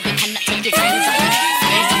 No, we cannot take your time on it.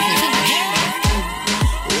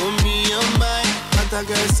 What a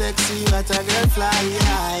girl sexy, what a girl fly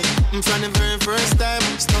high. From the very first time,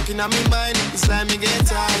 stuck in my mind, it's like me get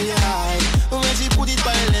tired. When she put it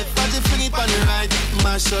by the left, and she fling it by the right,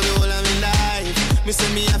 mash up the whole of my life. Me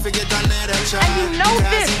say me have to get another try. And you know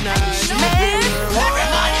this, man.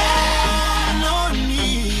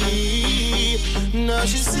 Now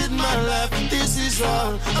she said my life, this is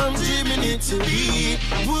all I'm dreaming it to be.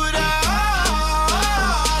 Put all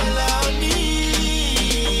on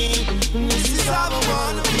me. This is how I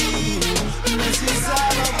wanna be. This is how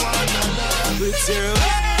I wanna love with you.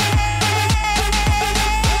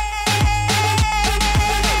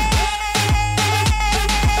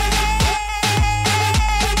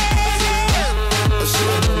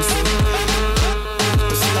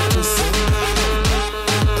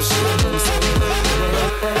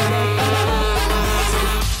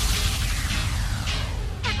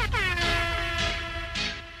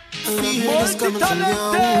 Feelings coming from you.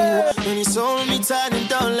 When you hold me tight and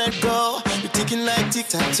don't let go, you're ticking like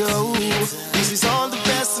tic-tac-toe. This is all the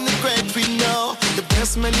best and the great we know. The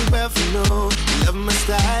best man you ever know. You love my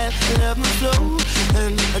style, you love my flow,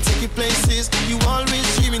 and I take you places you always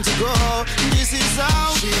dreaming to go. This is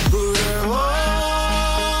how she put her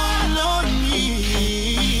all on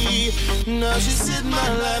me. Now she said my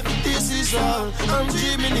life, this is all I'm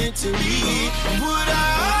dreaming it to be. Put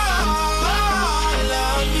her all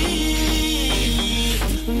on me.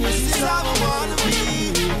 This is how I wanna be.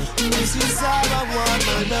 This is how I want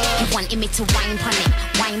my love. You wanted me to wine pon it,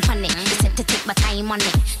 wine pon it. You said to take my time on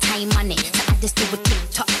it, time on it. So I just do a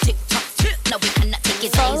tick-tock, tick-tock, tick. No, we cannot take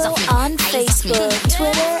his eyes off me. Follow on Facebook,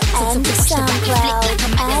 Twitter, and SoundCloud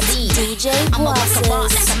at DJ Bosses.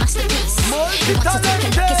 That's a masterpiece. Got to take a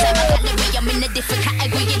look inside my gallery. I'm in a different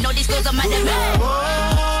category. You know these girls are mad at me.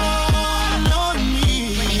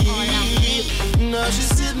 Now she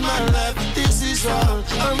said my life, this is all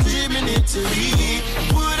I'm dreaming it to be.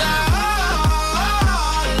 Put all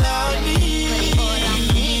on me.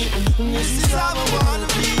 This is how I wanna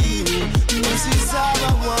be. This is how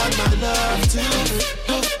I want my love to be.